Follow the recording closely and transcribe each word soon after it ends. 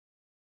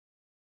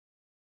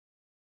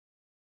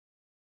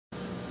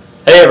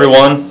Hey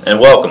everyone, and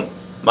welcome.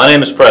 My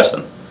name is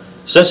Preston.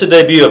 Since the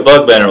debut of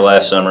Bugg Banner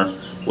last summer,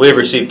 we have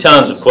received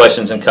tons of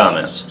questions and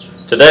comments.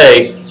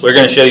 Today, we're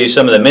going to show you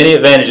some of the many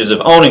advantages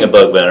of owning a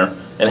Bugg Banner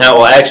and how it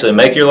will actually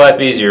make your life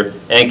easier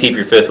and keep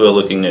your fifth wheel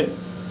looking new.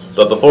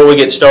 But before we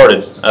get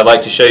started, I'd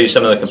like to show you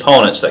some of the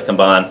components that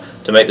combine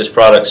to make this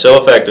product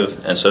so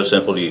effective and so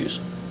simple to use.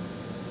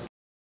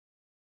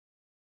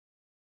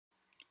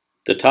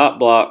 The top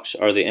blocks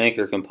are the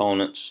anchor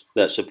components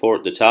that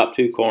support the top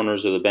two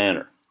corners of the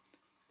banner.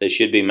 They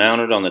should be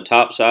mounted on the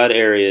top side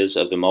areas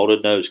of the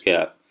molded nose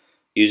cap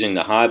using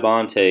the high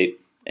bond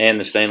tape and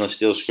the stainless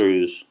steel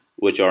screws,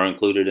 which are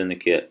included in the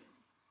kit.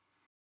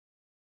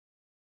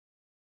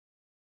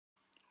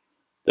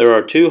 There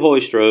are two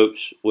hoist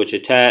ropes which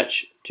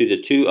attach to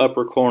the two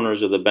upper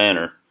corners of the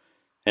banner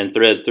and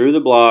thread through the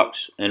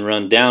blocks and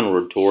run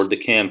downward toward the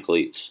cam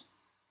cleats.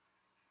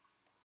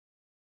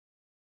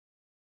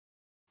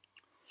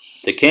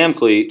 The cam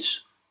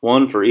cleats,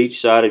 one for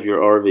each side of your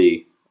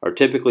RV, are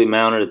typically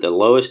mounted at the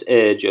lowest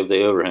edge of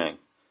the overhang.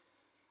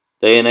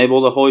 They enable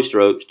the hoist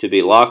ropes to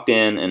be locked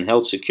in and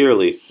held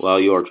securely while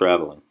you are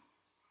traveling.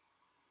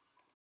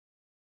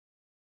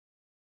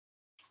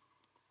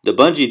 The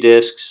bungee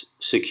discs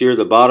secure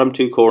the bottom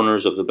two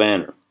corners of the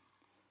banner.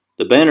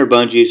 The banner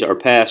bungees are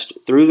passed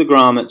through the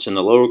grommets in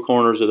the lower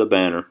corners of the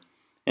banner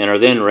and are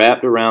then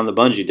wrapped around the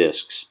bungee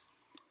discs.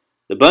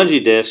 The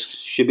bungee discs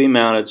should be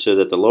mounted so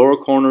that the lower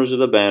corners of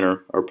the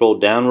banner are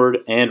pulled downward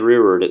and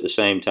rearward at the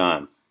same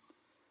time.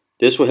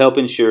 This will help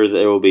ensure that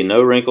there will be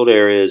no wrinkled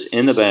areas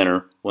in the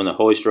banner when the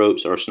hoist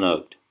ropes are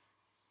snugged.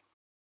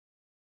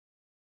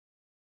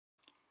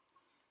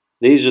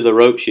 These are the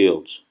rope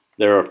shields.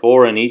 There are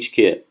 4 in each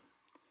kit.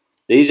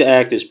 These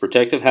act as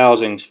protective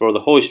housings for the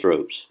hoist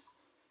ropes.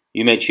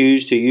 You may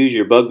choose to use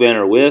your Bugg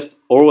Banner with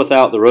or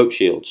without the rope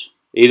shields.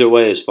 Either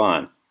way is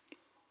fine.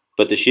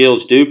 But the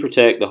shields do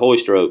protect the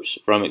hoist ropes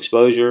from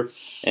exposure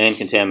and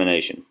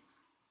contamination.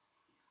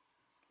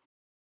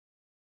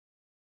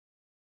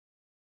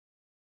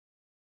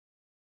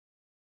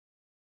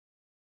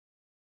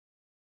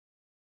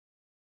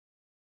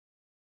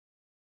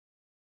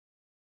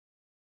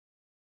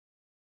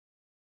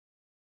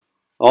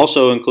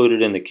 Also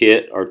included in the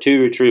kit are 2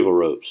 retrieval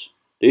ropes.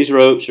 These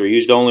ropes are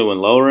used only when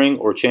lowering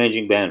or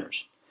changing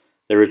banners.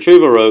 The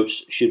retrieval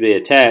ropes should be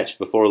attached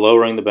before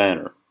lowering the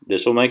banner.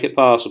 This will make it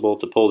possible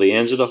to pull the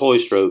ends of the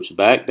hoist ropes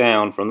back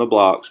down from the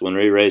blocks when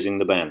re-raising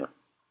the banner.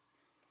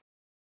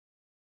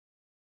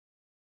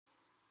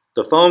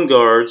 The foam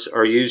guards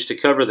are used to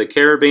cover the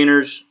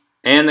carabiners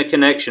and the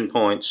connection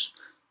points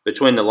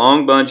between the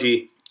long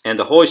bungee and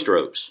the hoist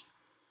ropes.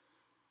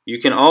 You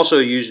can also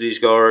use these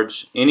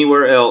guards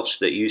anywhere else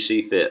that you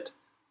see fit.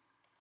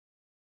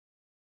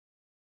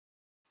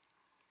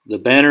 The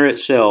banner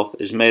itself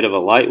is made of a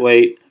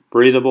lightweight,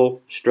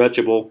 breathable,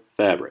 stretchable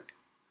fabric.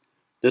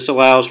 This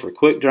allows for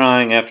quick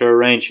drying after a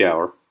rain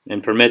shower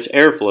and permits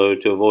airflow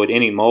to avoid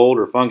any mold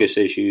or fungus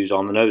issues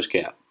on the nose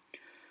cap.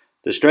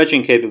 The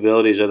stretching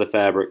capabilities of the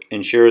fabric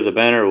ensure the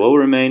banner will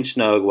remain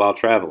snug while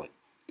traveling.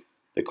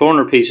 The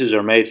corner pieces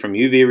are made from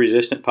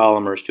UV-resistant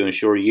polymers to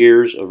ensure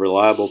years of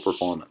reliable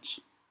performance.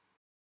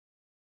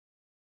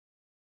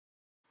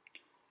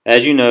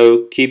 As you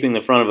know, keeping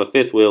the front of a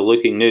fifth wheel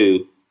looking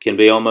new can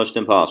be almost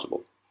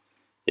impossible.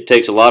 It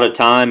takes a lot of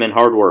time and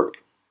hard work.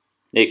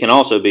 It can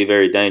also be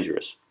very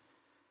dangerous.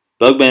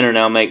 Bugg Banner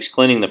now makes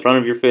cleaning the front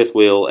of your fifth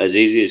wheel as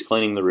easy as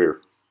cleaning the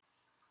rear.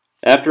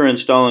 After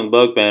installing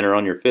Bugg Banner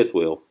on your fifth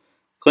wheel,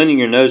 cleaning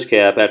your nose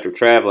cap after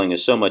traveling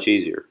is so much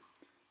easier.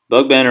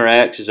 Bugg Banner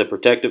acts as a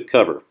protective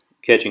cover,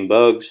 catching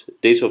bugs,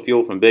 diesel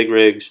fuel from big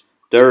rigs,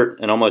 dirt,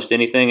 and almost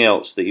anything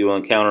else that you will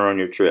encounter on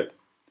your trip.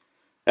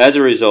 As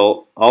a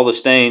result, all the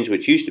stains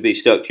which used to be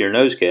stuck to your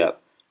nose cap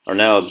are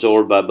now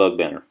absorbed by Bugg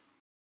Banner.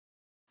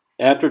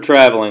 After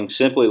traveling,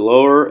 simply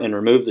lower and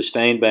remove the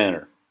stained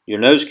banner. Your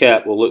nose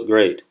cap will look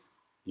great.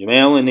 You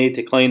may only need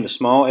to clean the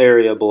small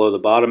area below the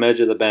bottom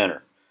edge of the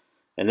banner,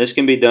 and this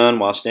can be done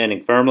while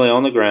standing firmly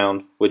on the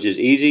ground, which is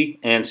easy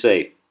and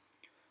safe.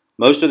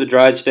 Most of the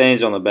dried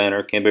stains on the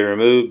banner can be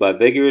removed by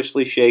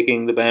vigorously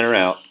shaking the banner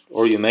out,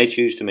 or you may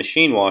choose to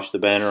machine wash the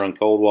banner on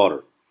cold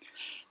water.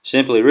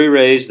 Simply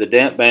re-raise the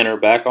damp banner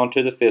back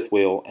onto the fifth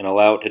wheel and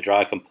allow it to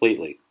dry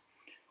completely.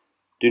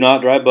 Do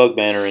not dry Bugg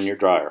Banner in your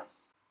dryer.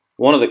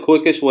 One of the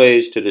quickest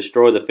ways to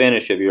destroy the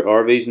finish of your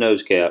RV's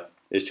nose cap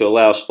is to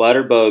allow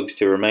splattered bugs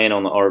to remain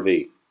on the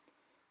RV.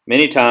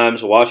 Many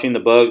times, washing the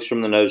bugs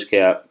from the nose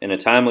cap in a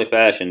timely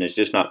fashion is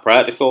just not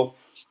practical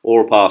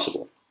or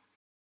possible.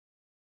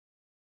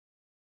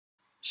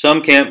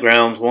 Some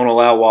campgrounds won't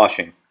allow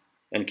washing,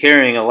 and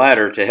carrying a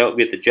ladder to help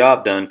get the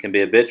job done can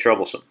be a bit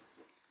troublesome.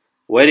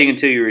 Waiting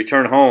until you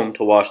return home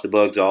to wash the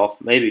bugs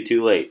off may be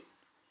too late.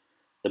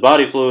 The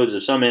body fluids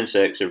of some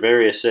insects are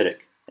very acidic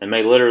and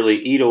may literally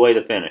eat away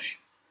the finish.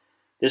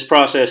 This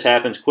process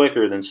happens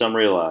quicker than some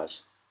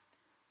realize.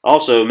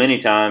 Also, many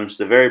times,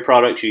 the very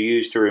products you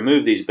use to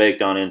remove these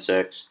baked-on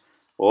insects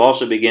will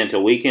also begin to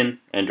weaken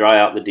and dry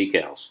out the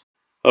decals.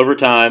 Over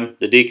time,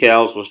 the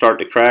decals will start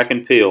to crack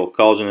and peel,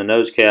 causing the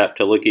nose cap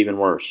to look even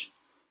worse.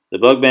 The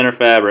Bugg Banner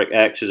fabric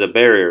acts as a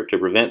barrier to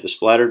prevent the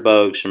splattered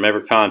bugs from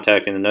ever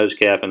contacting the nose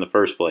cap in the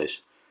first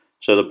place,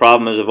 so the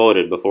problem is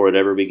avoided before it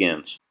ever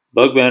begins.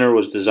 Bugg Banner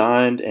was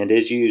designed and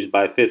is used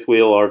by fifth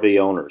wheel RV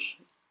owners.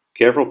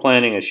 Careful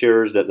planning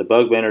assures that the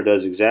Bugg Banner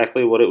does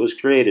exactly what it was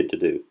created to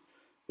do,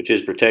 which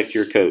is protect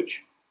your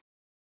coach.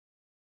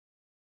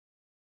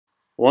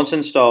 Once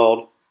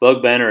installed,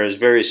 Bugg Banner is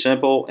very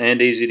simple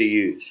and easy to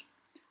use.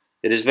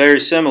 It is very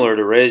similar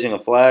to raising a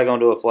flag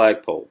onto a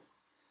flagpole.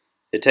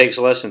 It takes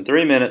less than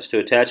 3 minutes to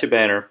attach a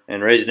banner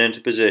and raise it into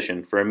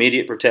position for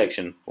immediate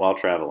protection while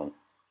traveling.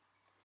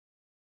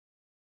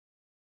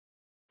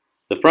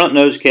 The front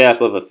nose cap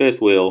of a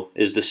fifth wheel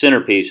is the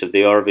centerpiece of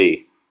the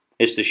RV.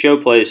 It's the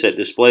showplace that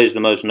displays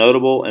the most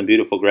notable and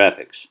beautiful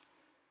graphics.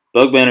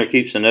 Bugg Banner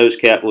keeps the nose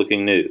cap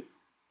looking new,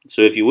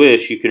 so if you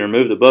wish, you can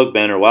remove the Bugg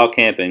Banner while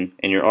camping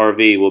and your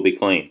RV will be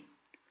clean.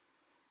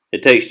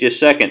 It takes just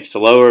seconds to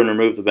lower and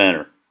remove the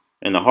banner,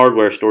 and the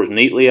hardware stores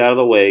neatly out of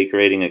the way,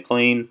 creating a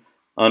clean,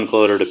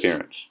 uncluttered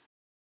appearance.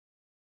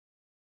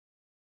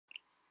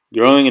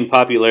 Growing in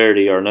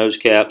popularity are nose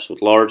caps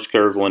with large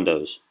curved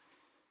windows.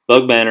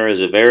 Bugg Banner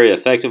is a very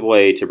effective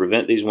way to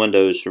prevent these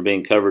windows from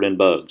being covered in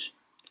bugs.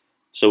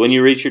 So when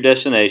you reach your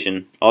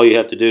destination, all you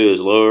have to do is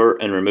lower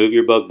and remove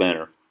your Bugg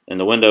Banner, and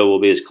the window will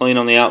be as clean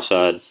on the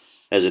outside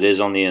as it is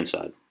on the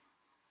inside.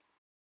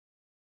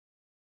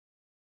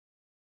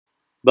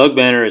 Bugg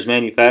Banner is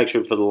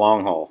manufactured for the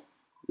long haul.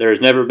 There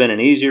has never been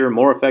an easier,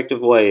 more effective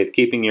way of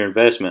keeping your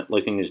investment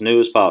looking as new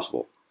as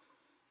possible.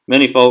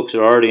 Many folks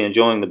are already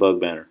enjoying the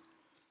Bugg Banner.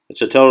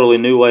 It's a totally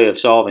new way of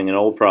solving an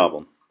old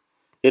problem.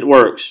 It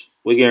works.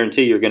 We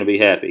guarantee you're going to be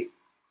happy.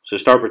 So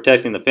start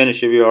protecting the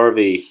finish of your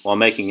RV while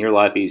making your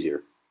life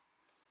easier.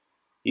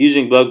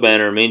 Using Bugg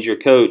Banner means your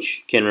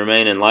coach can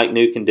remain in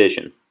like-new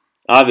condition.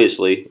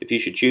 Obviously, if you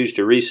should choose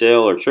to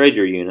resell or trade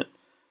your unit,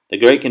 the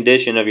great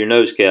condition of your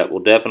nose cap will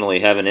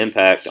definitely have an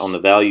impact on the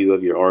value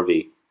of your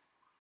RV.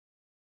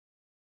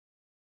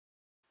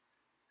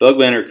 Bugg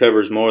Banner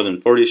covers more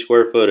than 40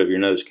 square foot of your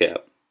nose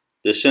cap.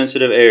 This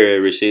sensitive area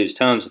receives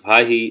tons of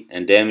high heat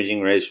and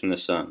damaging rays from the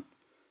sun.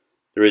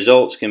 The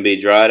results can be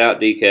dried out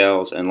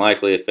decals and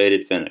likely a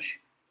faded finish.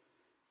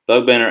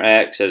 Bugg Banner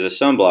acts as a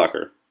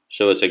sunblocker,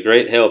 so it's a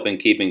great help in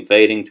keeping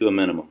fading to a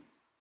minimum.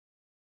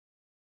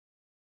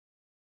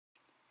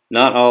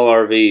 Not all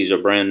RVs are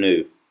brand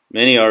new.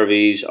 Many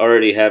RVs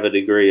already have a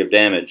degree of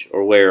damage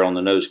or wear on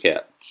the nose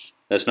cap.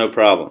 That's no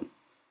problem.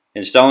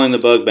 Installing the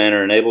Bugg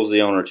Banner enables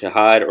the owner to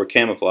hide or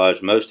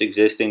camouflage most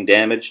existing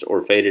damaged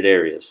or faded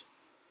areas.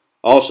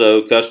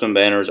 Also, custom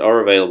banners are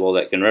available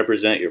that can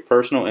represent your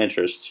personal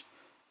interests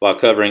while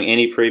covering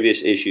any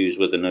previous issues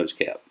with the nose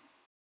cap.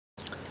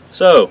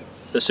 So,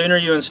 the sooner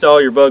you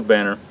install your Bugg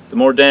Banner, the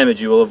more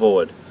damage you will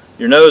avoid.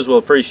 Your nose will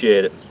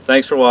appreciate it.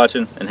 Thanks for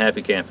watching, and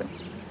happy camping.